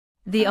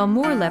The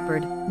Amur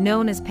leopard,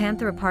 known as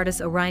Panthera pardus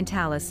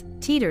orientalis,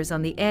 teeters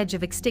on the edge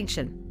of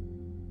extinction.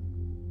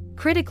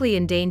 Critically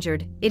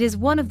endangered, it is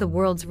one of the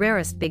world's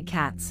rarest big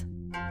cats.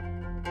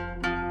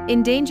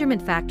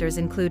 Endangerment factors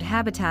include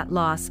habitat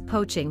loss,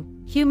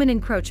 poaching, human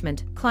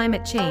encroachment,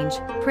 climate change,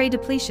 prey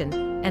depletion,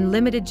 and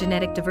limited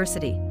genetic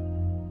diversity.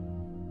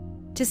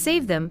 To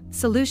save them,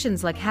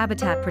 solutions like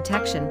habitat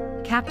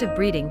protection, captive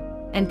breeding,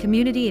 and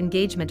community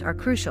engagement are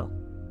crucial.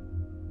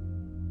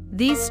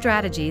 These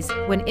strategies,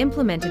 when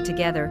implemented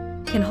together,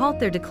 can halt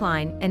their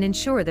decline and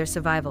ensure their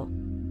survival.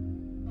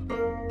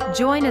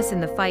 Join us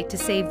in the fight to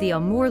save the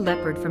Amur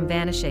leopard from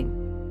vanishing.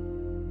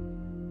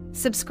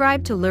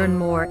 Subscribe to learn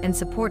more and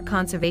support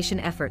conservation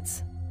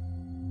efforts.